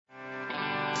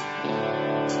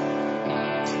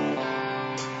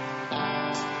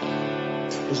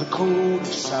There's a code of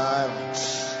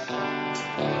silence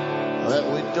that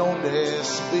we don't dare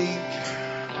speak.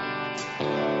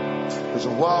 There's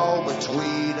a wall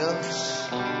between us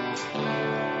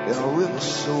and a river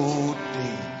so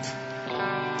deep.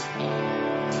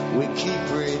 We keep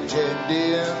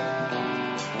pretending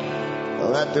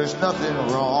that there's nothing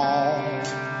wrong.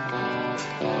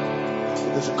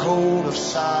 There's a code of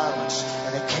silence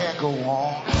and it can't go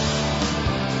on.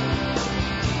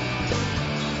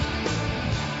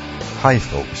 Hi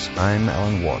folks, I'm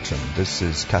Alan Watt and this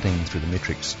is Cutting Through the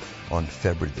Matrix on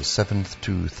February the 7th,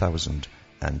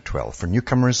 2012. For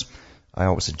newcomers, I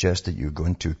always suggest that you go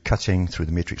into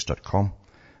cuttingthroughthematrix.com.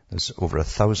 There's over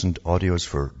 1,000 audios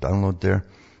for download there,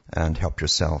 and help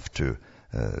yourself to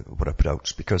what I put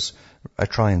out, because I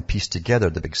try and piece together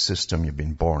the big system you've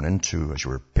been born into as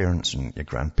your parents and your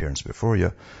grandparents before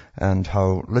you, and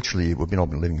how literally we've all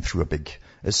been living through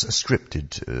it's a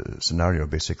scripted scenario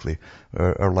basically.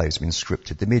 Our lives have been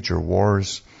scripted. The major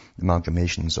wars, the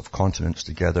amalgamations of continents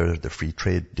together, the free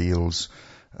trade deals,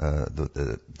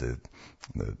 the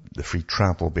free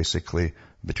travel basically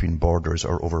between borders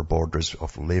or over borders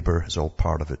of labor is all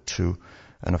part of it too.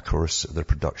 And of course, their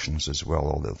productions as well,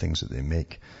 all the things that they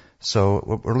make.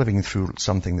 So we're living through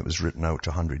something that was written out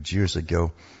 100 years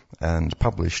ago and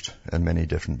published in many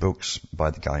different books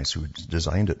by the guys who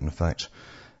designed it, in fact.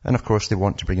 And of course, they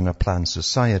want to bring in a planned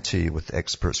society with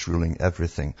experts ruling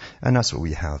everything. And that's what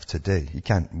we have today. You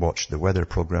can't watch the weather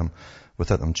program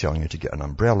without them telling you to get an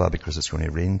umbrella because it's going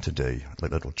to rain today,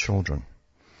 like little children.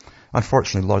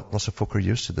 Unfortunately, lots of folk are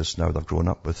used to this now. They've grown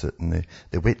up with it, and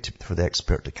they wait for the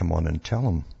expert to come on and tell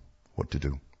them what to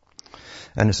do.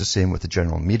 And it's the same with the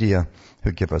general media,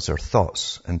 who give us their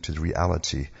thoughts into the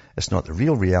reality. It's not the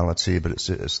real reality, but it's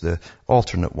the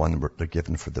alternate one they're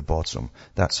given for the bottom.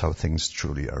 That's how things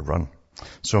truly are run.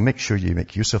 So make sure you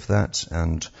make use of that,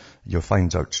 and you'll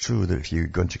find out too that if you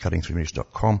go into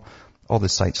cuttingthroughthematrix.com, all the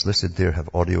sites listed there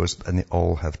have audios, and they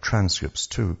all have transcripts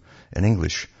too, in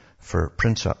English for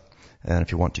print up. And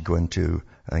if you want to go into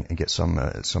and get some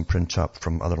print up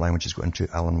from other languages, go into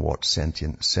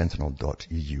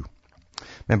alanwattssentinel.eu.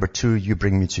 Remember too, you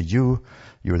bring me to you.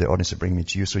 You're the audience that bring me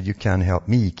to you, so you can help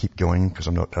me keep going, because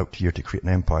I'm not out here to create an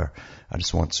empire. I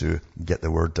just want to get the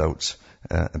word out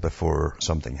before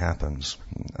something happens,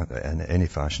 in any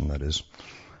fashion that is,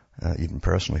 even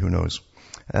personally, who knows.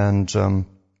 And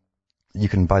you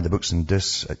can buy the books in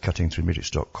discs at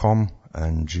cuttingthroughthematrix.com,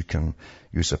 and you can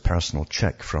use a personal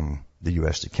check from the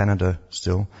US to Canada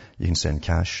still. You can send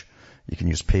cash. You can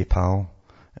use PayPal.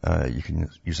 You can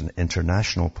use an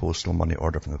international postal money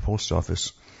order from the post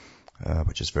office,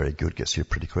 which is very good, gets here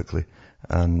pretty quickly.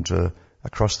 And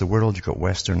across the world, you've got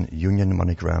Western Union,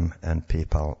 MoneyGram, and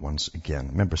PayPal once again.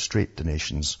 Remember, straight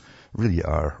donations really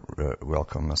are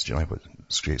welcome. That's generally what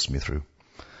scrapes me through.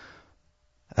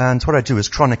 And what I do is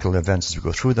chronicle events as we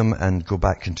go through them and go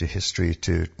back into history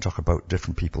to talk about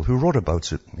different people who wrote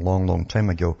about it a long, long time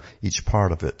ago, each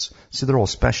part of it. See, they're all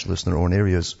specialists in their own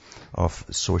areas of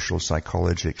social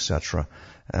psychology, etc.,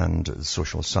 and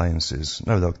social sciences.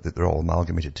 Now that they're all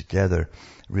amalgamated together,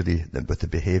 really, with the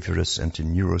behaviorists and to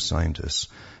neuroscientists,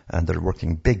 and they're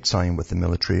working big time with the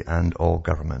military and all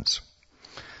governments.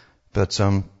 But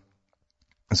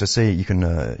as I say, you can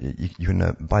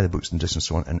buy the books and discs and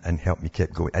so on and help me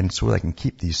keep going. And so I can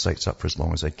keep these sites up for as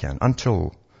long as I can,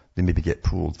 until they maybe get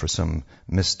pulled for some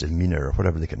misdemeanor or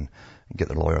whatever they can get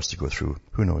their lawyers to go through.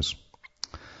 Who knows?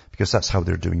 Because that's how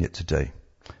they're doing it today.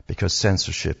 Because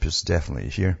censorship is definitely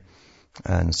here.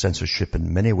 And censorship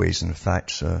in many ways, in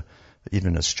fact,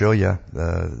 even in Australia,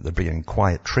 they're bringing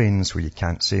quiet trains where you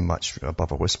can't say much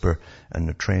above a whisper in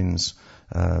the trains.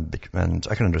 And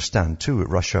I can understand too, at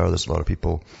rush hour, there's a lot of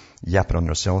people yapping on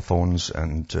their cell phones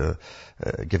and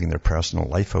giving their personal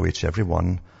life away to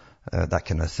everyone, that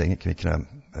kind of thing. It can be kind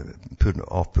of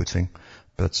off-putting.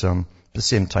 But at the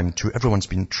same time too, everyone's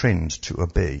been trained to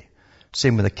obey.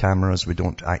 Same with the cameras. We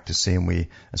don't act the same way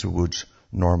as we would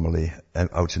normally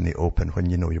out in the open when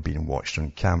you know you're being watched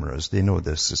on cameras. They know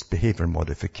this is behavior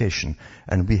modification,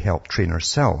 and we help train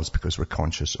ourselves because we're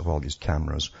conscious of all these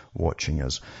cameras watching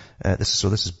us. This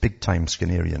is big time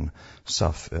Skinnerian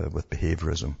stuff with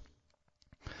behaviorism.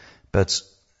 But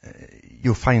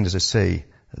you'll find, as I say,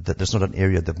 that there's not an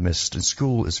area they've missed. And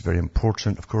school is very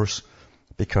important, of course,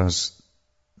 because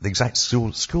the exact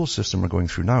school system we're going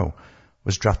through now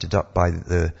was drafted up by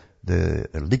the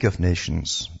League of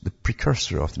Nations, the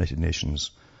precursor of the United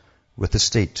Nations, with the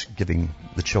state giving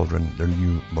the children their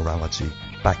new morality.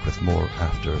 Back with more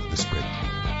after this break.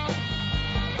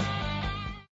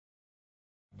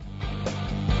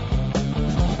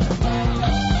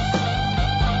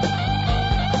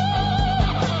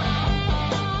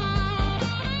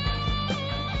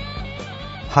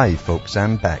 Hi folks,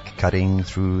 I'm back cutting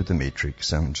through the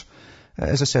matrix, and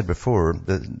as I said before,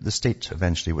 the state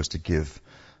eventually was to give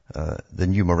the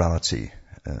new morality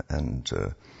and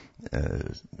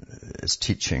its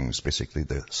teachings, basically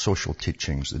the social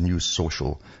teachings, the new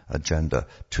social agenda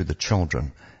to the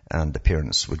children, and the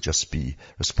parents would just be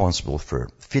responsible for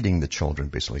feeding the children,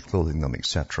 basically clothing them,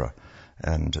 etc.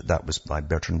 And that was by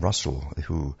Bertrand Russell,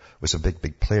 who was a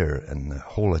big player in the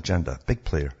whole agenda, big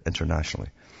player internationally.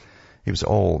 He was at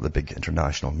all the big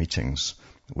international meetings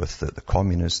with the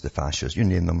communists, the fascists, you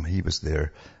name them, he was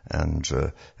there. And,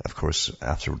 of course,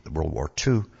 after World War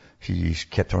II, he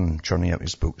kept on churning out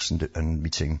his books and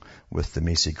meeting with the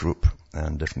Macy Group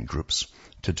and different groups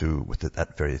to do with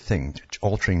that very thing,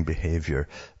 altering behavior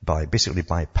by basically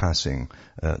bypassing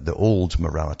the old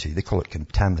morality. They call it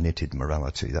contaminated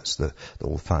morality. That's the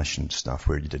old-fashioned stuff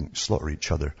where you didn't slaughter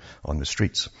each other on the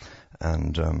streets.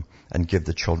 And give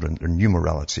the children their new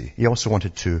morality. He also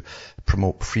wanted to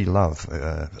promote free love,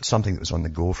 something that was on the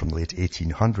go from the late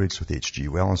 1800s with H.G.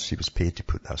 Wells. He was paid to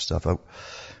put that stuff out.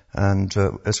 And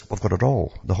we've got it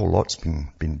all. The whole lot's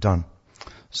been done.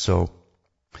 So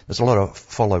there's a lot of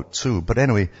fallout too. But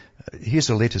anyway, here's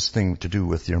the latest thing to do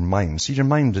with your mind. See, your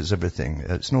mind is everything.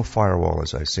 It's no firewall,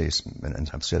 as I say, and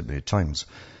I've said many times.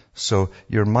 So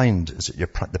your mind is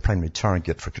the primary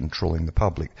target for controlling the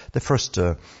public. The first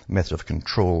method of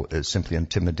control is simply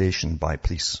intimidation by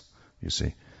police, you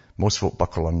see. Most folk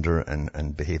buckle under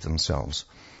and behave themselves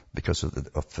because of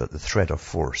the threat of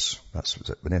force. That's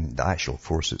within the actual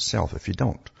force itself if you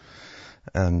don't.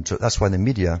 And that's why the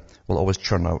media will always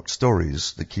churn out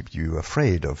stories that keep you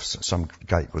afraid of some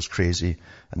guy goes crazy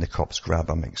and the cops grab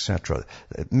him, etc.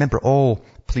 Remember, all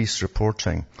police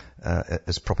reporting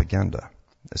is propaganda.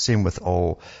 Same with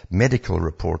all medical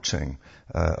reporting,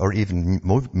 or even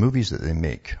movies that they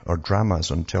make, or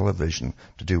dramas on television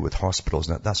to do with hospitals.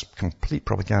 And that's complete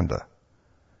propaganda.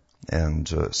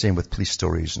 And same with police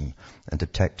stories and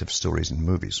detective stories and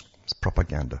movies. It's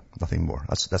propaganda, nothing more.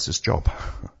 That's his job.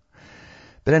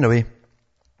 But anyway,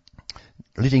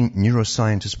 leading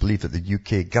neuroscientists believe that the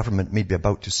UK government may be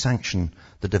about to sanction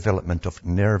the development of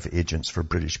nerve agents for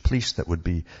British police that would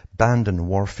be banned in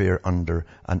warfare under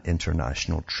an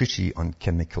international treaty on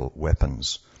chemical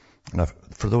weapons. Now,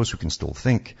 for those who can still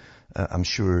think, I'm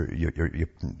sure your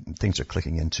things are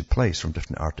clicking into place from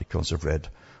different articles I've read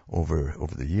over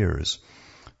the years.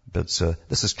 But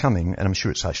this is coming, and I'm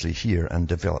sure it's actually here and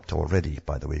developed already,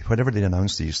 by the way. Whenever they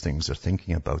announce these things, they're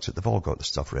thinking about it. They've all got the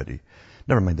stuff ready.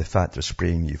 Never mind the fact they're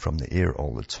spraying you from the air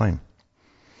all the time.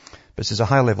 But this is a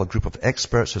high-level group of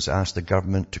experts has asked the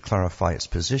government to clarify its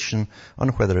position on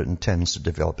whether it intends to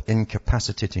develop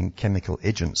incapacitating chemical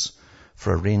agents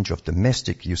for a range of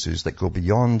domestic uses that go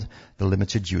beyond the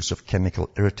limited use of chemical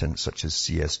irritants such as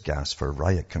CS gas for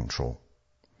riot control.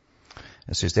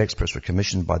 It says the experts were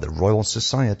commissioned by the Royal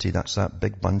Society. That's that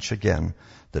big bunch again,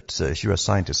 that if you're a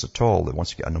scientist at all that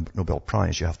wants to get a Nobel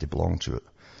Prize, you have to belong to it.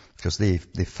 Because they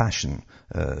fashion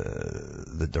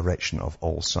the direction of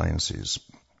all sciences.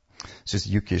 It says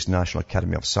the UK's National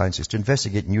Academy of Sciences to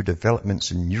investigate new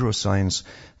developments in neuroscience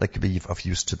that could be of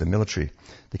use to the military.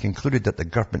 They concluded that the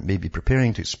government may be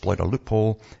preparing to exploit a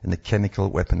loophole in the Chemical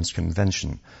Weapons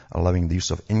Convention, allowing the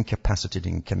use of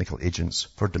incapacitating chemical agents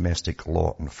for domestic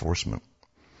law enforcement.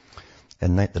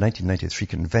 And the 1993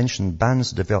 convention bans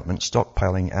the development,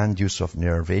 stockpiling and use of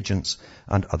nerve agents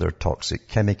and other toxic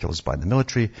chemicals by the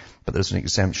military, but there's an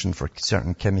exemption for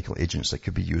certain chemical agents that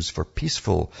could be used for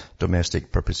peaceful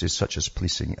domestic purposes such as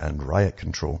policing and riot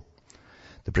control.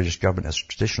 The British government has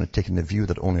traditionally taken the view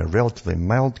that only a relatively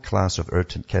mild class of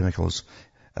irritant chemicals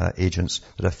agents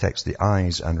that affects the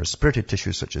eyes and respiratory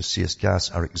tissues such as CS gas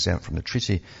are exempt from the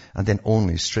treaty, and then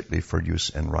only strictly for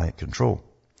use in riot control.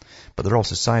 But the Royal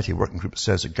Society Working Group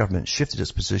says the government shifted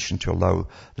its position to allow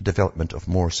the development of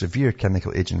more severe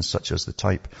chemical agents such as the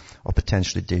type of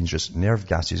potentially dangerous nerve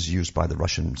gases used by the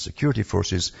Russian security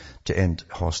forces to end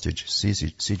hostage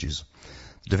sieges.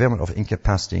 The development of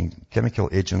incapacitating chemical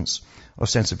agents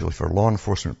ostensibly for law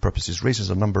enforcement purposes raises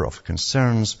a number of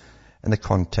concerns in the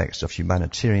context of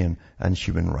humanitarian and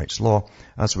human rights law,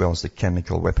 as well as the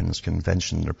Chemical Weapons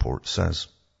Convention report says.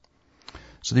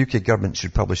 So the UK government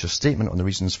should publish a statement on the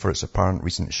reasons for its apparent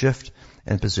recent shift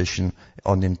in position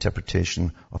on the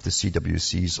interpretation of the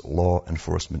CWC's law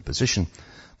enforcement position.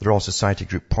 The Royal Society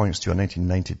Group points to a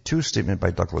 1992 statement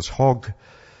by Douglas Hogg,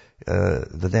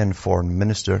 the then Foreign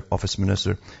Office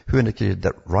Minister, who indicated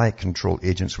that riot control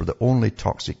agents were the only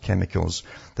toxic chemicals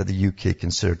that the UK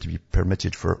considered to be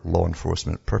permitted for law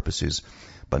enforcement purposes.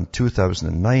 But in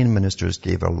 2009, ministers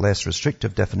gave a less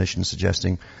restrictive definition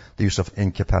suggesting the use of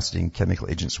incapacitating chemical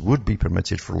agents would be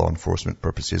permitted for law enforcement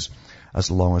purposes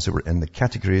as long as they were in the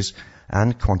categories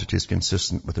and quantities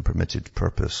consistent with the permitted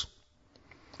purpose.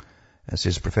 It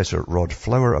says Professor Rod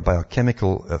Flower, a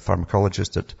biochemical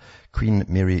pharmacologist at Queen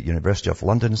Mary University of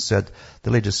London, said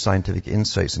the latest scientific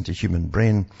insights into human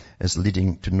brain is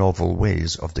leading to novel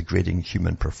ways of degrading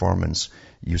human performance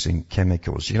using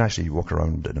chemicals. You can actually walk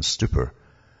around in a stupor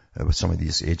with some of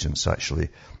these agents actually,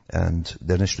 and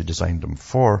they initially designed them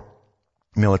for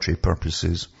military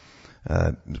purposes,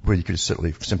 where you could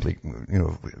simply,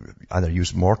 either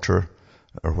use mortar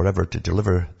or whatever to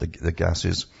deliver the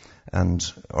gases,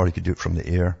 or you could do it from the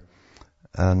air,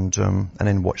 and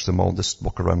then watch them all just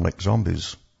walk around like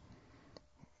zombies.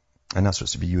 And that's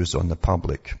what's to be used on the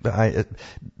public. But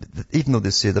even though they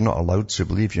say they're not allowed to,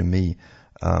 believe you me,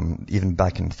 even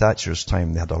back in Thatcher's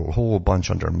time, they had a whole bunch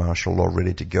under martial law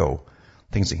ready to go.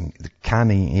 Things like the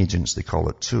canning agents, they call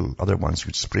it too. Other ones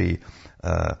would spray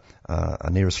an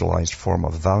aerosolized form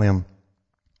of Valium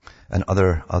and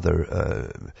other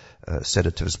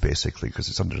sedatives, basically, because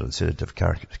it's under the sedative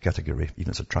category,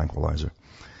 even as a tranquilizer.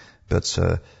 But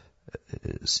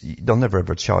they'll never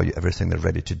ever tell you everything they're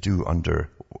ready to do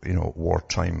under,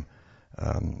 wartime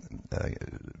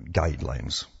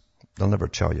guidelines. They'll never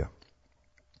tell you.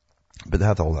 But they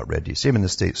have all that ready. Same in the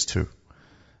States too.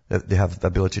 They have the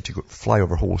ability to fly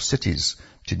over whole cities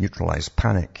to neutralize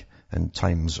panic in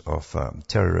times of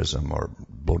terrorism or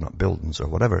blown up buildings or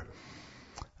whatever.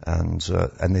 And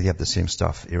they have the same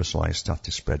stuff, aerosolized stuff,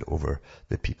 to spread over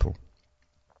the people.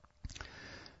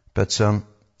 But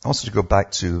also to go back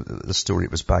to the story,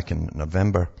 it was back in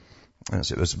November.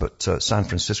 And it was about San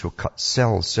Francisco cut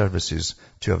cell services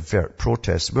to avert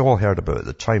protests. We all heard about at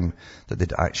the time that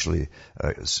they'd actually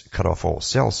cut off all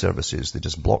cell services. They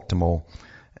just blocked them all.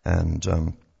 And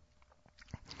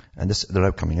they're now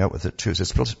coming out with it too.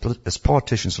 As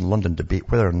politicians in London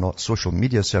debate whether or not social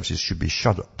media services should be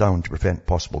shut down to prevent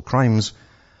possible crimes,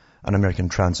 an American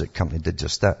transit company did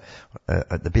just that.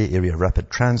 At the Bay Area,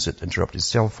 Rapid Transit interrupted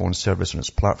cell phone service on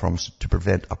its platforms to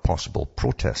prevent a possible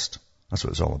protest. That's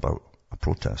what it's all about, a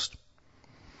protest.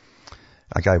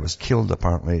 A guy was killed,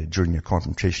 apparently, during a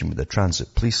confrontation with the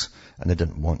transit police, and they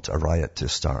didn't want a riot to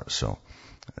start. So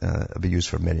it'll be used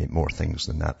for many more things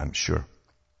than that, I'm sure.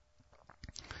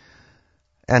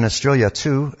 And Australia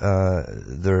too,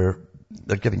 they're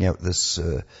giving out this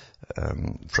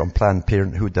from Planned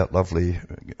Parenthood, that lovely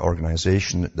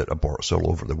organization that aborts all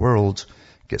over the world,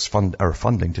 gets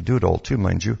funding to do it all too,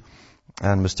 mind you,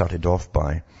 and was started off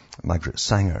by Margaret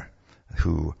Sanger,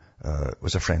 who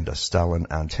was a friend of Stalin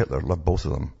and Hitler, loved both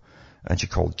of them. And she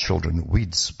called children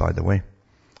weeds, by the way,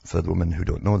 for the women who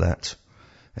don't know that.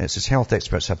 It says health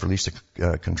experts have released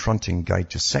a confronting guide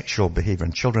to sexual behavior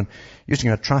in children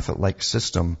using a traffic-like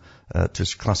system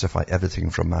to classify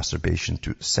everything from masturbation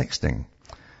to sexting.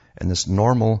 And this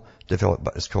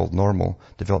it's called Normal,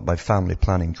 developed by Family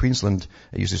Planning Queensland.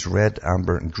 It uses red,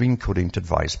 amber and green coding to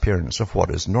advise parents of what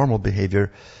is normal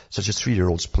behavior, such as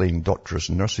 3-year-olds playing doctors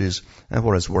and nurses, and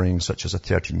what is worrying, such as a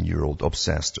 13-year-old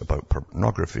obsessed about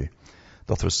pornography.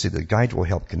 The authors say the guide will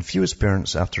help confuse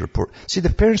parents after report. See,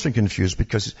 the parents are confused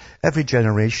because every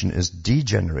generation is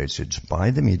degenerated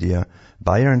by the media,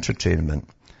 by our entertainment,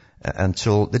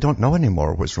 until they don't know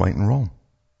anymore what's right and wrong.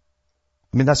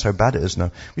 I mean, that's how bad it is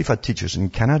now. We've had teachers in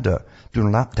Canada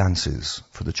doing lap dances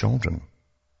for the children.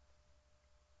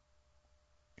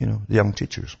 The young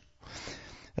teachers.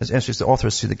 As the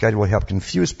authors say, the guide will help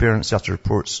confuse parents after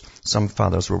reports some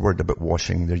fathers were worried about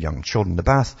washing their young children in the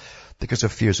bath because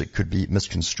of fears it could be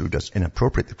misconstrued as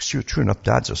inappropriate. True enough,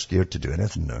 dads are scared to do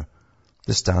anything now.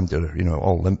 They stand there,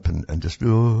 all limp and just,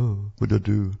 what do I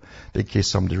do? In case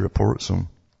somebody reports them.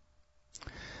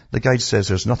 The guide says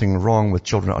there's nothing wrong with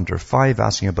children under 5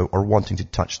 asking about or wanting to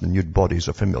touch the nude bodies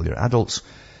of familiar adults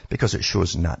because it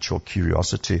shows natural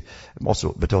curiosity.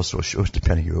 But also shows,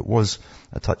 depending who it was,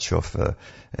 a touch of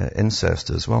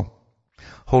incest as well.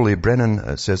 Holly Brennan,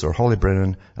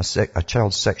 a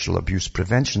child sexual abuse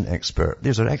prevention expert.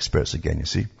 These are experts again, you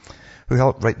see, who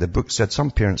helped write the book, said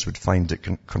some parents would find it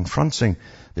confronting.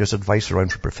 There's advice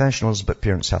around for professionals, but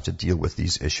parents have to deal with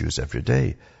these issues every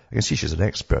day. I can see she's an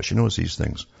expert. She knows these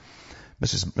things.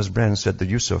 Ms. Brennan said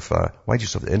the wide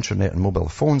use of the internet and mobile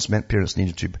phones meant parents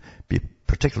needed to be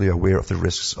particularly aware of the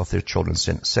risks of their children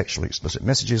sent sexually explicit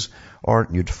messages or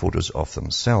nude photos of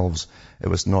themselves. It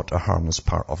was not a harmless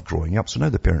part of growing up. So now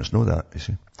the parents know that, you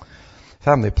see.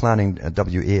 Family Planning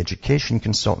WA Education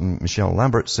consultant Michelle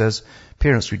Lambert says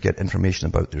parents would get information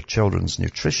about their children's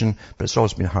nutrition, but it's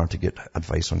always been hard to get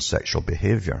advice on sexual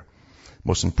behavior.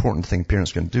 Most important thing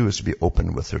parents can do is to be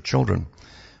open with their children.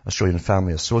 Australian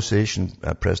Family Association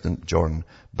President John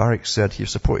Barrick said he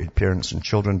supported parents and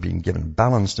children being given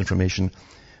balanced information,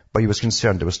 but he was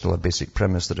concerned there was still a basic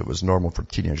premise that it was normal for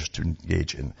teenagers to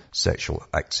engage in sexual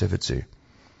activity.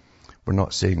 We're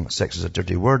not saying sex is a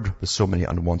dirty word. With so many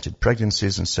unwanted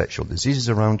pregnancies and sexual diseases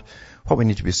around, what we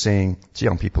need to be saying to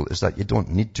young people is that you don't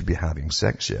need to be having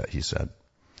sex yet, he said.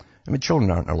 I mean,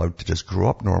 children aren't allowed to just grow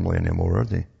up normally anymore, are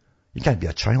they? You can't be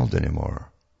a child anymore.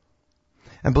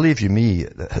 And believe you me,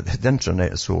 the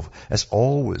internet is so, as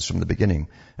always from the beginning,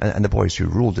 and the boys who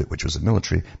ruled it, which was the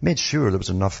military, made sure there was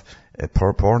enough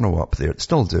porno up there. It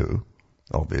still do,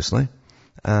 obviously.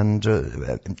 And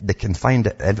they can find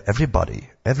everybody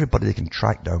they can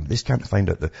track down. They just can't find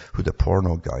out who the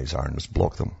porno guys are and just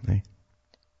block them. Eh?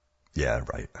 Yeah,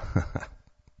 right.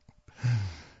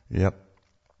 Yep.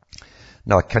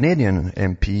 Now, a Canadian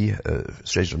MP,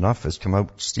 strange enough, has come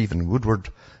out, Stephen Woodworth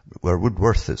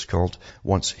it's called,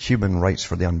 wants human rights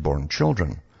for the unborn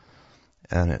children.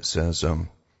 And it says,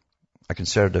 a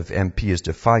Conservative MP is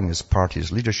defying his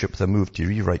party's leadership with a move to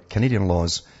rewrite Canadian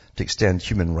laws to extend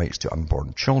human rights to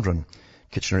unborn children.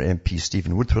 Kitchener MP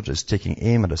Stephen Woodworth is taking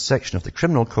aim at a section of the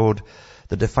criminal code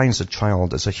that defines a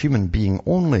child as a human being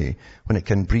only when it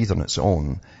can breathe on its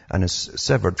own and is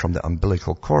severed from the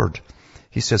umbilical cord.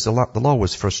 He says the law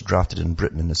was first drafted in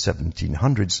Britain in the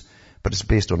 1700s, but it's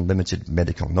based on limited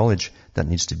medical knowledge that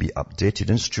needs to be updated.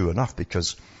 And it's true enough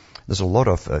because there's a lot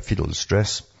of fetal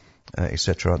distress,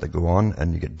 etc. that go on,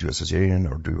 and you get to do a cesarean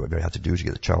or do whatever you have to do to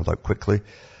get the child out quickly,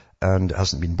 and it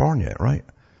hasn't been born yet, right?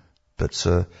 But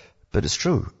it's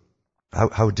true.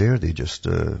 How dare they just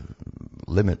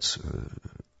limit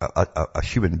a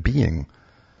human being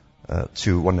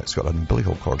to one that's got an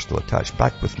umbilical cord still attached?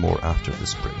 Back with more after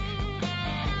this break.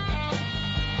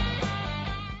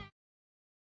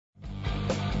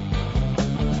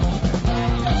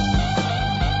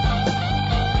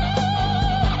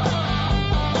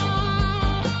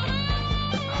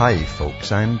 Hi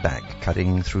folks, I'm back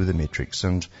cutting through the matrix,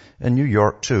 and in New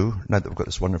York too, now that we've got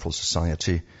this wonderful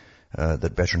society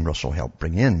that Bertrand Russell helped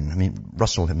bring in. I mean,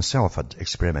 Russell himself had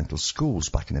experimental schools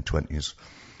back in the 20s,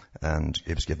 and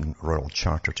he was given a royal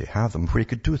charter to have them where he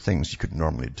could do things you couldn't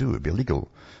normally do. It would be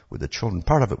illegal with the children.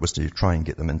 Part of it was to try and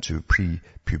get them into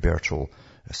pre-pubertal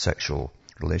sexual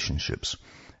relationships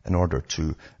in order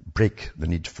to break the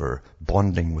need for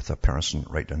bonding with a person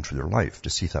right down through their life, to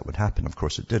see if that would happen. Of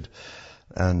course it did.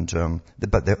 And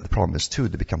but the problem is too,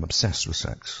 they become obsessed with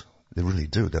sex. They really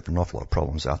do. They have an awful lot of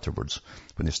problems afterwards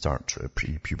when they start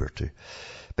pre-puberty.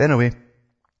 But anyway,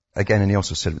 again, and he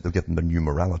also said they'll give them the new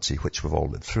morality, which we've all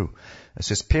lived through. It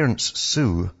says parents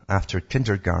sue after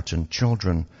kindergarten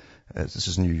children, this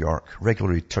is New York,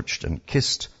 regularly touched and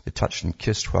kissed. They touched and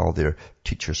kissed while their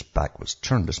teacher's back was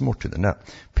turned. There's more to it than that.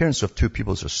 Parents of two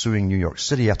pupils are suing New York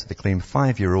City after they claim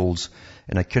 5-year-olds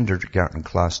in a kindergarten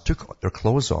class took their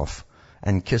clothes off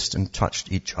and kissed and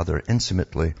touched each other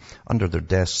intimately under their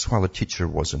desks while a teacher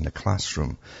was in the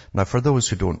classroom. Now, for those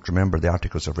who don't remember the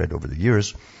articles I've read over the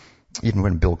years, even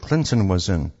when Bill Clinton was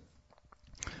in,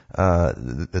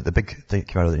 the big thing that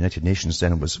came out of the United Nations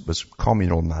then was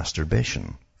communal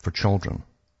masturbation for children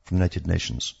from the United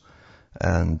Nations.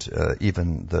 And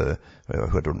even the,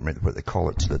 I don't remember what they call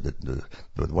it, the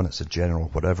one that's the general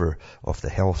whatever of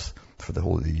the health for the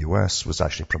whole of the US was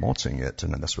actually promoting it,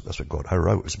 and that's what got her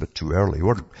out. It was a bit too early. We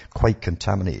weren't quite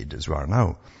contaminated as we are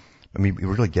now. I mean, we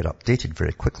really get updated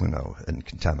very quickly now in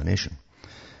contamination.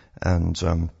 And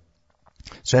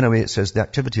so anyway, it says the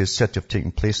activity is said to have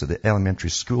taken place at the elementary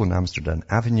school in Amsterdam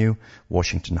Avenue,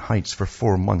 Washington Heights, for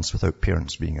 4 months without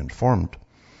parents being informed.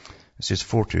 It says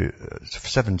 4 to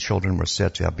 7 children were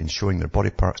said to have been showing their body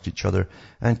parts to each other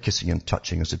and kissing and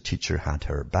touching as the teacher had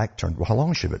her back turned. Well, how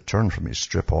long should it turn for me to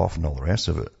strip off and all the rest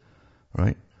of it?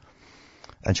 Right?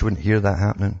 And she wouldn't hear that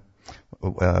happening.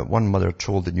 One mother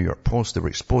told the New York Post they were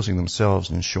exposing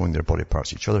themselves and showing their body parts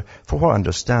to each other. For what I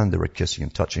understand, they were kissing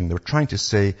and touching. They were trying to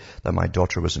say that my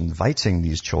daughter was inviting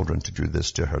these children to do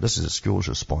this to her. This is the school's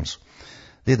response.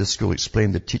 They, the school,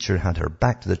 explained the teacher had her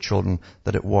back to the children,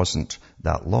 that it wasn't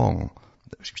that long.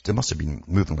 They must have been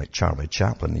moving like Charlie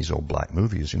Chaplin, these old black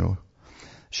movies, you know.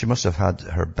 She must have had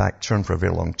her back turned for a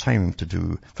very long time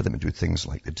for them to do things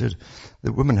like they did.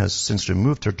 The woman has since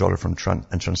removed her daughter from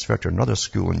and transferred to another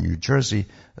school in New Jersey,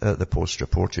 the Post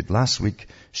reported. Last week,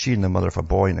 she and the mother of a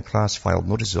boy in the class filed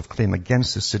notices of claim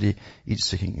against the city, each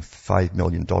seeking $5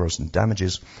 million in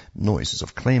damages. Notices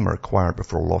of claim are required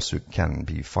before a lawsuit can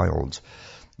be filed.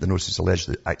 The notices allege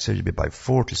that activity by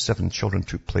 4 to 7 children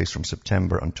took place from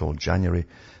September until January.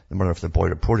 The mother of the boy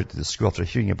reported to the school after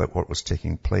hearing about what was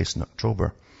taking place in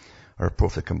October. A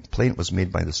report of the complaint was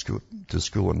made by to the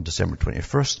school on December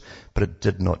 21st, but it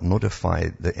did not notify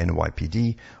the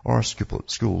NYPD or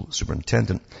school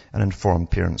superintendent and informed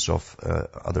parents of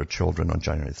other children on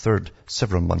January 3rd,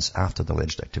 several months after the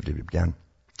alleged activity began.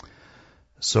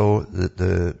 So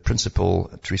the principal,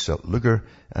 Teresa Luger,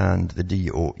 and the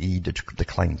DOE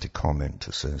declined to comment,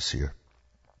 it says here.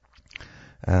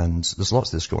 And there's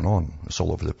lots of this going on. It's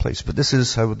all over the place. But this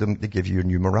is how they give you a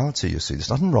new morality, you see. There's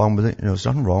nothing wrong with it. There's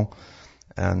nothing wrong.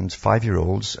 And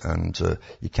 5-year-olds, and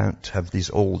you can't have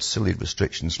these old, silly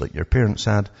restrictions like your parents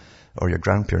had, or your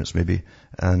grandparents maybe.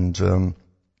 And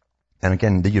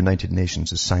again, the United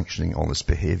Nations is sanctioning all this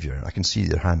behavior. I can see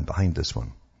their hand behind this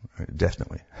one.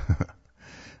 Definitely.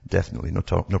 Definitely. No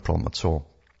problem at all.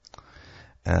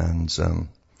 And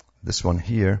this one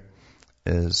here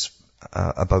is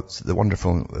about the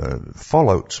wonderful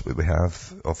fallout we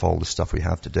have of all the stuff we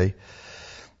have today,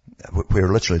 where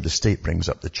literally the state brings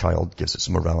up the child, gives its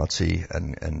morality,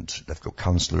 and they've got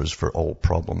counselors for all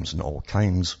problems and all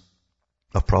kinds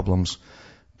of problems.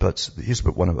 But here's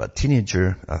about a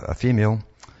teenager, a female,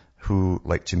 who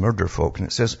liked to murder folk, and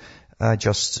it says, I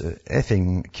just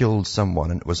effing killed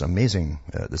someone, and it was amazing.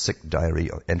 The sick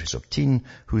diary entries of teen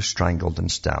who strangled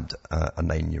and stabbed a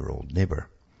 9-year-old neighbor.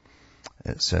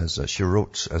 It says, she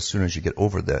wrote, as soon as you get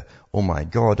over the, oh my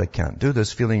God, I can't do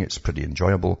this feeling, it's pretty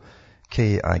enjoyable.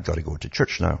 I gotta go to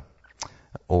church now.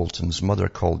 Alton's mother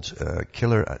called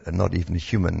killer not even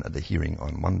human at the hearing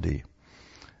on Monday.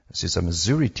 It says, a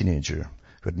Missouri teenager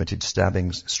who admitted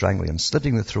stabbing, strangling, and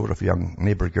slitting the throat of a young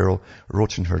neighbor girl,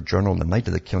 wrote in her journal the night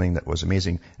of the killing that was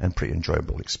amazing and pretty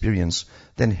enjoyable experience,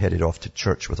 then headed off to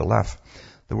church with a laugh.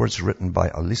 The words written by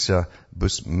Alisa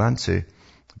Bustamante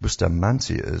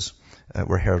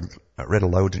were read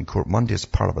aloud in court Monday as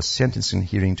part of a sentencing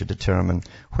hearing to determine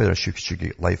whether she should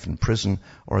get life in prison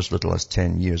or as little as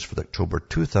 10 years for the October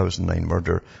 2009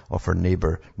 murder of her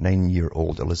neighbor,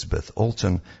 9-year-old Elizabeth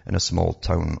Alton, in a small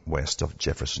town west of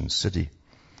Jefferson City.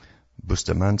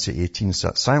 Bustamante, 18,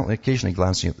 sat silently, occasionally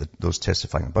glancing at those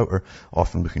testifying about her,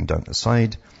 often looking down the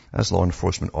side, as law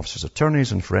enforcement officers,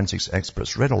 attorneys, and forensics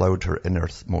experts read aloud her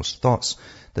innermost thoughts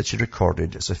that she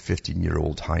recorded as a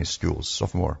 15-year-old high school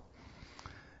sophomore.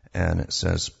 And it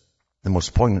says, the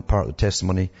most poignant part of the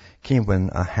testimony came when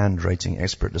a handwriting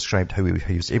expert described how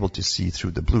he was able to see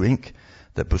through the blue ink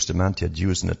that Bustamante had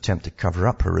used in an attempt to cover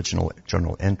up her original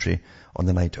journal entry on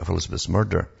the night of Elizabeth's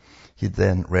murder. He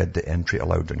then read the entry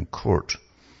aloud in court.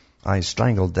 I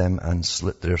strangled them and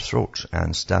slit their throat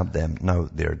and stabbed them. Now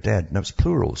they're dead. Now it's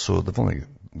plural, so they've only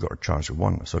got her charged with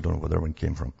one, so I don't know where that one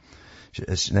came from.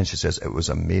 Then she says, it was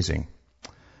amazing.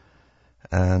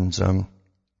 And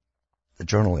the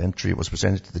journal entry was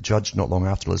presented to the judge not long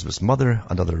after Elizabeth's mother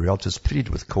and other relatives pleaded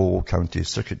with Cole County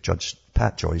Circuit Judge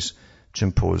Pat Joyce to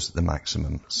impose the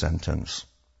maximum sentence.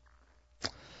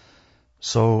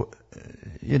 So,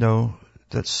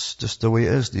 that's just the way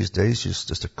it is these days. It's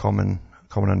just a common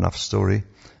enough story.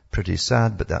 Pretty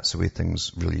sad, but that's the way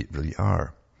things really, really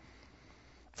are.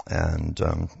 And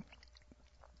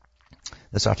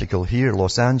this article here,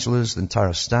 Los Angeles, the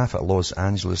entire staff at Los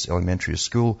Angeles Elementary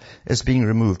School is being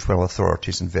removed while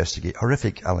authorities investigate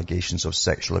horrific allegations of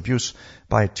sexual abuse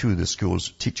by 2 of the school's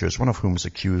teachers, one of whom is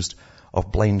accused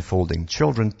of blindfolding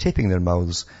children, taping their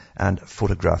mouths, and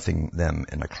photographing them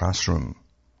in a classroom.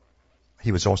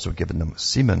 He was also giving them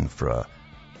semen for a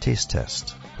taste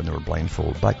test when they were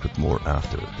blindfolded. Back with more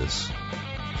after this.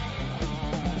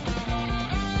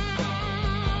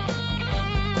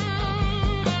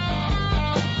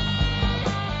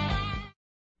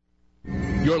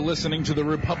 You're listening to the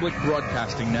Republic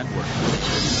Broadcasting Network,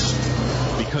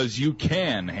 because you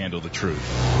can handle the truth.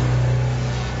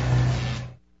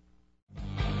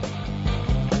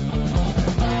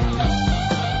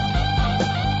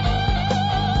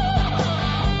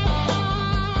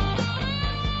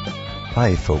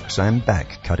 Hi folks, I'm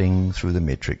back cutting through the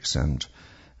matrix and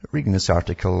reading this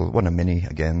article, one of many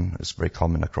again. It's very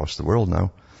common across the world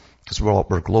now, because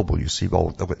we're global, you see.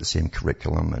 They've got the same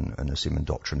curriculum and the same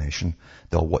indoctrination.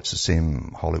 They all watch the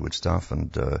same Hollywood stuff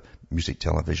and music,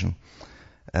 television.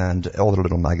 And all their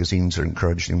little magazines are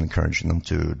encouraging them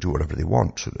to do whatever they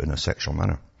want in a sexual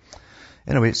manner.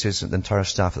 Anyway, it says that the entire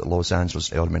staff at the Los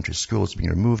Angeles Elementary School is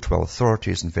being removed while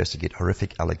authorities investigate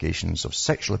horrific allegations of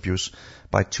sexual abuse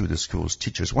by 2 of the school's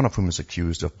teachers, one of whom is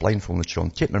accused of blindfolding the children,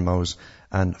 taping their mouths,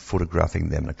 and photographing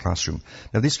them in a classroom.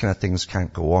 Now, these kind of things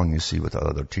can't go on, you see, without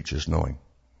other teachers knowing.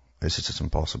 It's just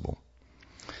impossible.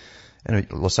 Anyway,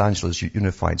 Los Angeles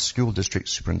Unified School District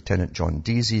Superintendent John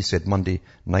Deasy said Monday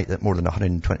night that more than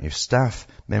 120 staff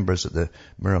members at the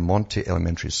Miramonte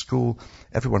Elementary School,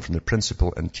 everyone from the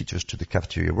principal and teachers to the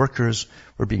cafeteria workers,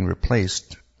 were being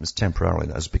replaced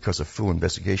temporarily, as because a full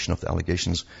investigation of the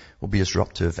allegations will be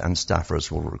disruptive and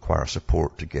staffers will require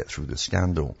support to get through the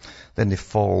scandal. Then they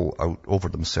fall out over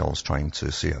themselves trying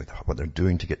to see what they're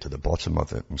doing to get to the bottom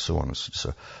of it and so on. It's just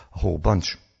a whole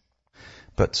bunch.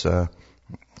 But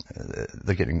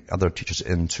they're getting other teachers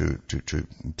in to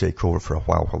take over for a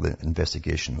while the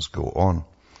investigations go on.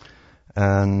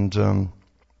 And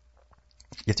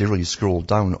if they really scroll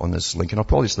down on this link, and I'll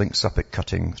put all these links up at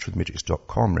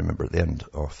cuttingthroughthematrix.com, remember, at the end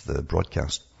of the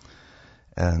broadcast.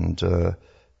 And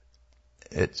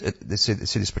they say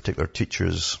these particular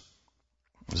teachers,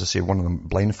 as I say, one of them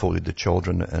blindfolded the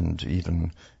children and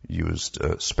even used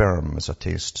sperm as a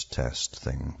taste test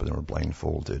thing, but they were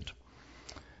blindfolded.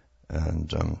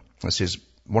 And it says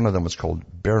one of them was called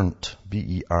Bernd,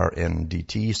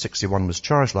 B-E-R-N-D-T, 61, was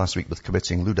charged last week with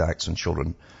committing lewd acts on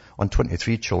children, on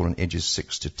 23 children ages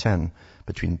 6 to 10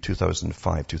 between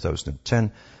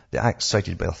 2005-2010. The acts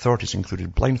cited by authorities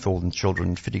included blindfolding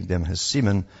children, feeding them his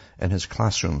semen in his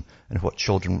classroom, and what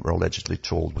children were allegedly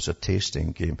told was a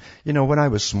tasting game. You know, when I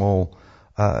was small,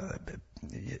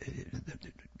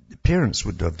 parents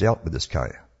would have dealt with this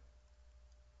guy.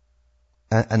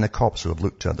 And the cops would have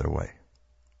looked the other way.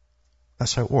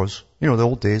 That's how it was. You know, the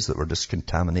old days that were just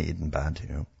contaminated and bad,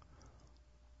 you know.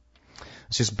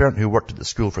 It says Bernd, who worked at the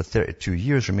school for 32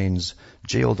 years, remains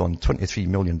jailed on $23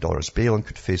 million bail and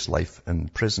could face life in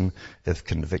prison if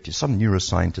convicted. Some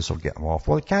neuroscientists will get him off.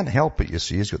 Well, he can't help it, you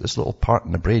see. He's got this little part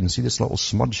in the brain. See this little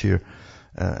smudge here?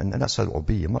 And that's how it will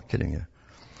be. I'm not kidding you.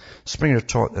 Springer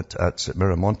taught at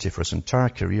Miramonte for his entire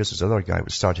career. This other guy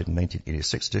was started in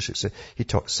 1986. He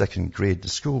taught second grade. The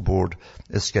school board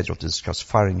is scheduled to discuss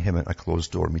firing him at a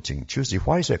closed-door meeting Tuesday.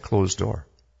 Why is it a closed door?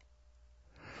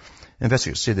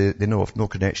 Investigators say they know of no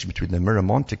connection between the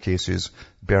Miramonte cases.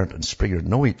 Bernd and Springer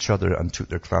know each other and took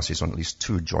their classes on at least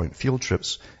 2 joint field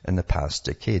trips in the past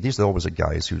decade. These are always the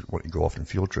guys who want to go off on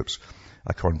field trips,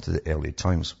 according to the LA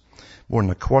Times. More than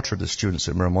a quarter of the students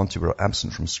at Miramonte were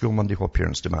absent from school Monday, while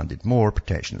parents demanded more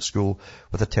protection at school,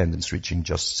 with attendance reaching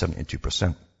just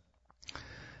 72%.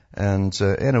 And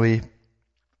anyway,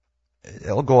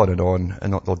 it'll go on,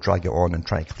 and they'll drag it on and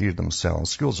try to clear themselves.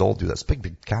 Schools all do that. There's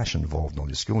big cash involved in all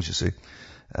these schools, you see.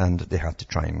 And they have to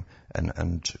try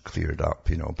and clear it up,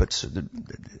 you know. But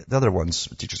the other ones,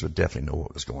 the teachers would definitely know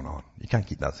what was going on. You can't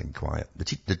keep that thing quiet.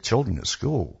 The children at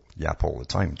school yap all the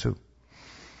time, too.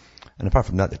 And apart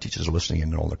from that, the teachers are listening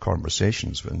in on all their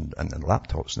conversations and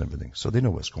laptops and everything. So they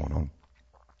know what's going on.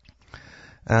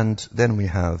 And then we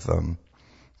have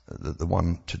the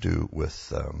one to do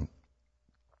with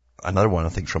another one, I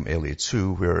think, from LA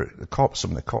too, where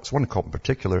one cop in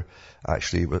particular,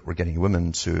 actually were getting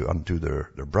women to undo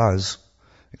their bras,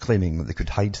 claiming that they could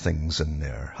hide things in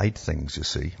there. Hide things, you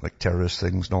see, like terrorist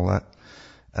things and all that.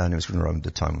 And he was going around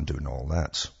the town doing all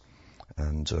that.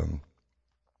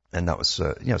 And that was,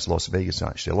 it's Las Vegas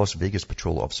actually. A Las Vegas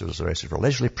patrol officer was arrested for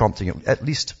allegedly prompting at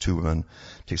least 2 women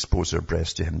to expose their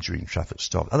breasts to him during traffic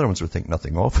stop. Other ones would think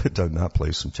nothing of it down that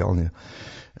place, I'm telling you.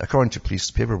 According to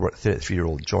police paperwork,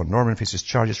 33-year-old John Norman faces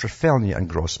charges for felony and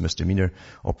gross misdemeanor,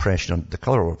 oppression under the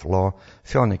colour of law,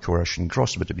 felony coercion,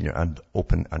 gross misdemeanor, and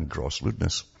open and gross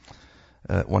lewdness.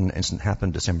 One incident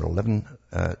happened December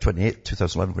 28,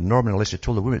 2011, when Norman allegedly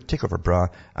told a woman to take off her bra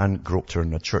and groped her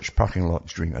in a church parking lot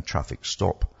during a traffic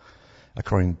stop.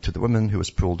 According to the woman who was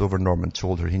pulled over, Norman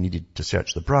told her he needed to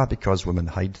search the bra because women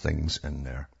hide things in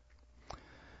there.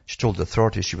 She told the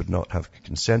authorities she would not have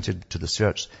consented to the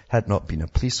search had not been a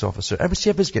police officer.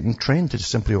 Everybody's getting trained to just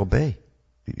simply obey.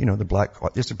 You know,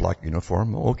 just a black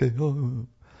uniform. Oh, okay. Oh.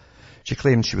 She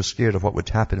claimed she was scared of what would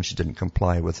happen if she didn't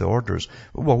comply with the orders.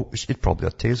 Well, it probably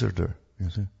had tasered her, you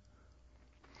see.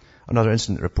 Another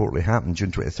incident reportedly happened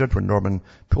June 23rd when Norman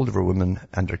pulled over a woman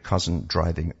and her cousin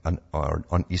driving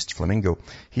on East Flamingo.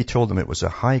 He told them it was a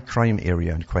high crime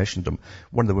area and questioned them.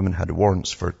 One of the women had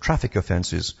warrants for traffic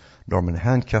offences. Norman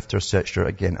handcuffed her, searched her,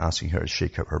 again asking her to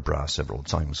shake out her bra several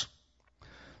times.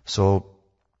 So,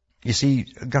 you see,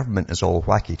 government is all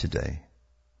wacky today.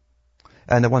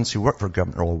 And the ones who work for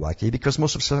government are all wacky because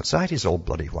most of society is all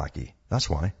bloody wacky. That's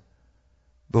why.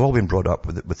 We've all been brought up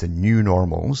with the new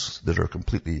normals that are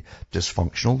completely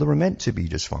dysfunctional. They were meant to be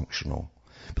dysfunctional.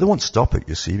 But they won't stop it,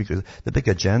 you see, because the big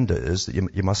agenda is that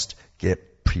you must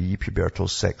get pre-pubertal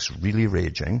sex really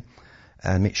raging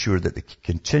and make sure that they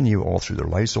continue all through their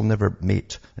lives. They'll never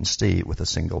mate and stay with a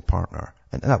single partner.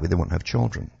 And that way they won't have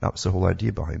children. That was the whole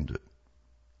idea behind it.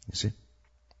 You see?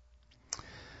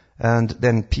 And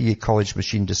then PA College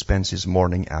machine dispenses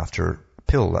morning after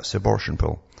pill. That's the abortion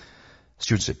pill.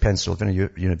 Students at Pennsylvania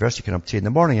University can obtain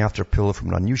the morning after pill from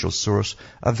an unusual source,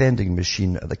 a vending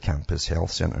machine at the campus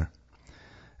health center.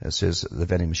 It says the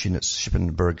vending machine at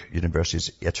Shippensburg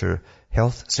University's Etter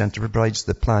Health Center provides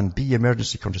the Plan B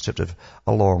emergency contraceptive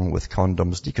along with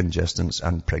condoms, decongestants,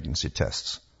 and pregnancy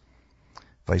tests.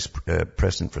 Vice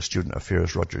President for Student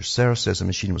Affairs Roger Serre says the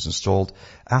machine was installed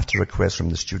after a request from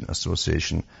the Student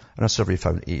Association, and a survey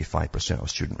found 85% of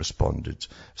student respondents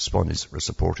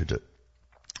supported it.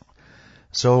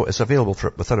 So it's available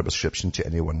without a prescription to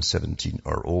anyone 17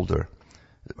 or older.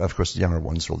 Of course, the younger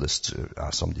ones will just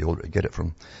ask somebody older to get it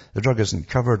from. The drug isn't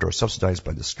covered or subsidized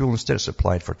by the school. Instead, it's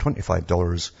applied for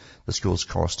 $25, the school's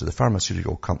cost to the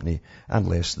pharmaceutical company, and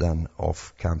less than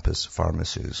off-campus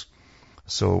pharmacies.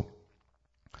 So,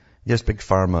 yes, big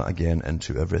pharma again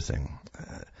into everything.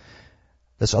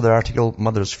 This other article,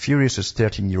 mothers furious as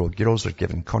 13-year-old girls are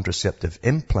given contraceptive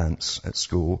implants at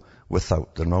school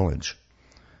without their knowledge.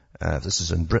 This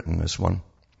is in Britain, this one.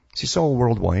 See, it's all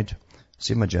worldwide.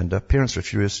 Same agenda. Parents are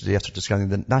furious today after discovering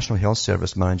that National Health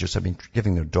Service managers have been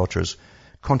giving their daughters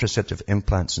contraceptive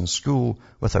implants in school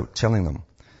without telling them.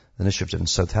 The initiative in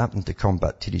Southampton to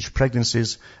combat teenage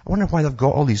pregnancies. I wonder why they've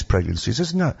got all these pregnancies.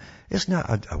 Isn't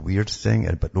that a weird thing?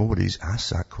 But nobody's asked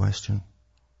that question.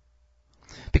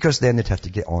 Because then they'd have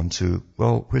to get on to,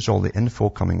 well, where's all the info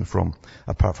coming from,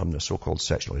 apart from the so-called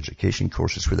sexual education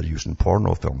courses where they're using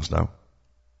porno films now.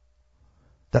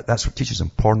 That's what teaches them,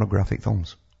 pornographic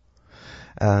films.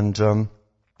 And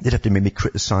they'd have to maybe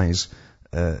criticize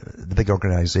the big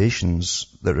organizations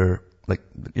that are like,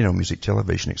 music,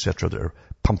 television, etc., that are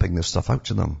pumping this stuff out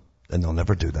to them. And they'll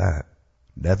never do that.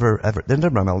 Never, ever. They've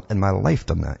never in my life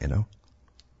done that,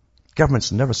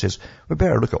 Governments never says, we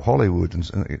better look at Hollywood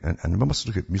and we must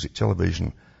look at music,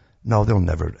 television. No, they'll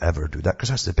never, ever do that because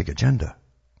that's the big agenda.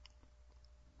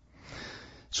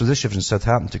 So this shift in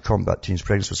Southampton to combat teenage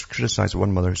pregnancy was criticized by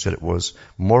one mother who said it was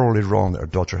morally wrong that her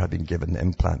daughter had been given the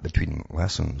implant between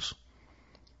lessons.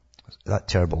 That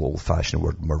terrible old-fashioned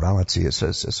word morality,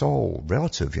 it's all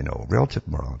relative, relative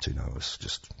morality now. It's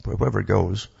just wherever it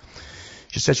goes.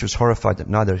 She said she was horrified that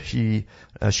neither he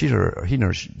nor her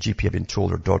GP had been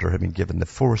told her daughter had been given the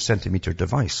 4-centimeter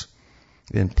device.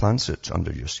 It implants it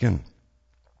under your skin.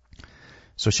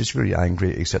 So she's really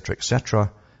angry, etc.,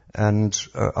 etc. And,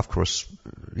 of course,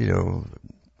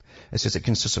 it says it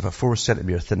consists of a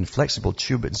 4-centimeter thin flexible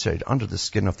tube inserted under the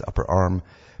skin of the upper arm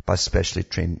by a specially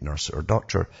trained nurse or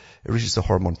doctor. It releases the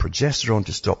hormone progesterone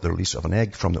to stop the release of an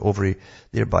egg from the ovary,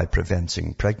 thereby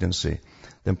preventing pregnancy.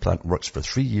 The implant works for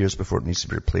 3 years before it needs to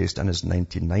be replaced and is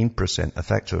 99%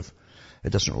 effective.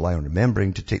 It doesn't rely on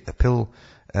remembering to take the pill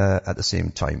at the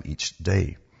same time each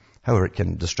day. However, it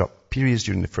can disrupt periods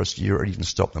during the first year or even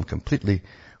stop them completely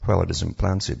while it is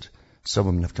implanted. Some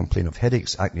women have complained of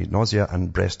headaches, acne, nausea,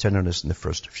 and breast tenderness in the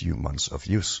first few months of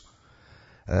use.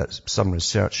 Some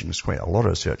research, and there's quite a lot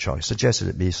of research, suggested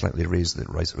it may slightly raise the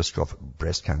risk of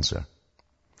breast cancer.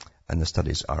 And the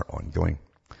studies are ongoing.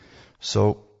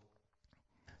 So,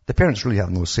 the parents really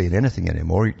have no say in anything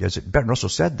anymore. Bertrand Russell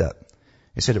said that.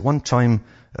 He said at one time,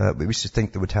 we used to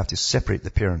think they would have to separate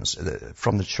the parents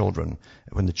from the children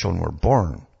when the children were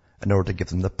born in order to give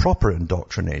them the proper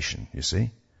indoctrination, you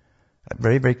see.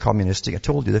 Very, very communistic. I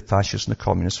told you the fascists and the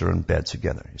communists are in bed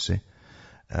together, you see.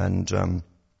 And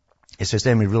he says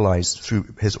then we realized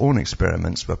through his own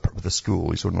experiments with the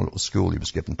school, his own little school he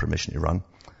was given permission to run,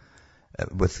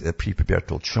 with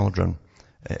pre-pubertal children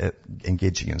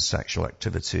engaging in sexual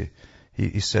activity.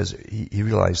 He says he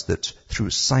realized that through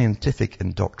scientific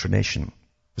indoctrination,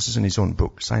 this is in his own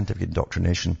book, Scientific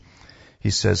Indoctrination,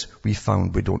 he says we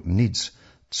found we don't need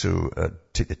to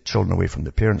take the children away from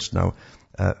the parents now.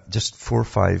 Just 4 or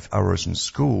 5 hours in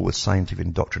school with scientific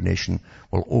indoctrination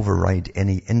will override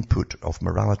any input of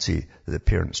morality that the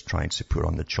parents try to put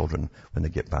on the children when they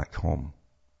get back home.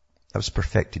 That was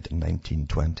perfected in the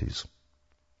 1920s.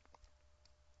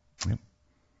 Yep.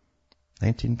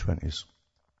 1920s.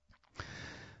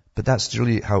 But that's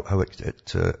really how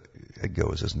it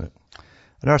goes, isn't it?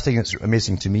 Another thing that's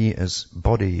amazing to me is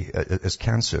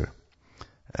cancer.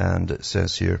 And it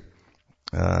says here,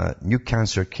 new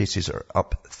cancer cases are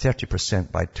up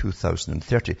 30% by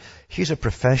 2030. Here's a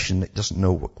profession that doesn't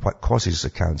know what causes the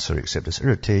cancer except it's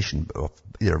irritation of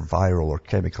either viral or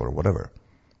chemical or whatever.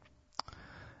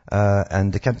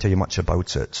 And they can't tell you much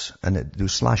about it. And they do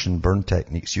slash and burn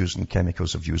techniques using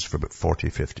chemicals have used for about 40,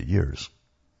 50 years.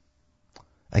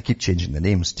 I keep changing the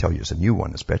names to tell you it's a new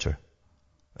one, it's better.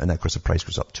 And of course the price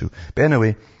goes up too. But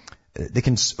anyway, They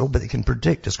can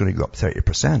predict it's going to go up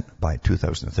 30% by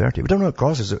 2030. We don't know what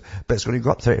causes it, but it's going to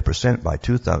go up 30% by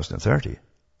 2030.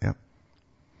 Yeah.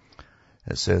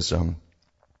 It says,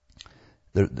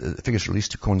 the figures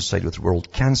released to coincide with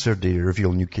World Cancer Day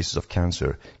reveal new cases of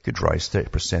cancer could rise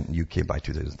 30% in UK by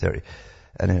 2030.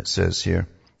 And then it says here,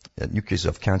 new cases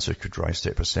of cancer could rise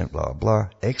 30%, blah, blah.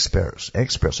 Experts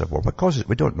have warned. What causes it?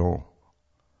 We don't know.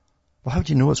 Well, how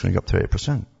do you know it's going to go up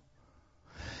 30%?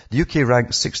 The UK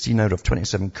ranks 16 out of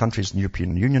 27 countries in the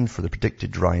European Union for the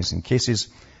predicted rise in cases,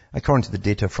 according to the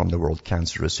data from the World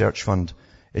Cancer Research Fund,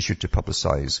 issued to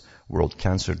publicise World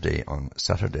Cancer Day on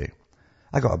Saturday.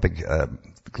 I got a big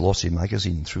glossy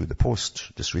magazine through the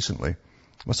post just recently.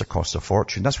 It must have cost a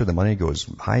fortune. That's where the money goes.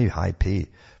 High pay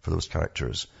for those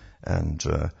characters. And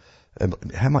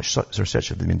how much research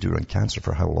have they been doing on cancer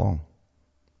for how long?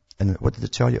 And what did they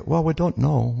tell you? Well, we don't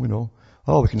know,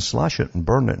 Oh, we can slash it and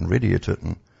burn it and radiate it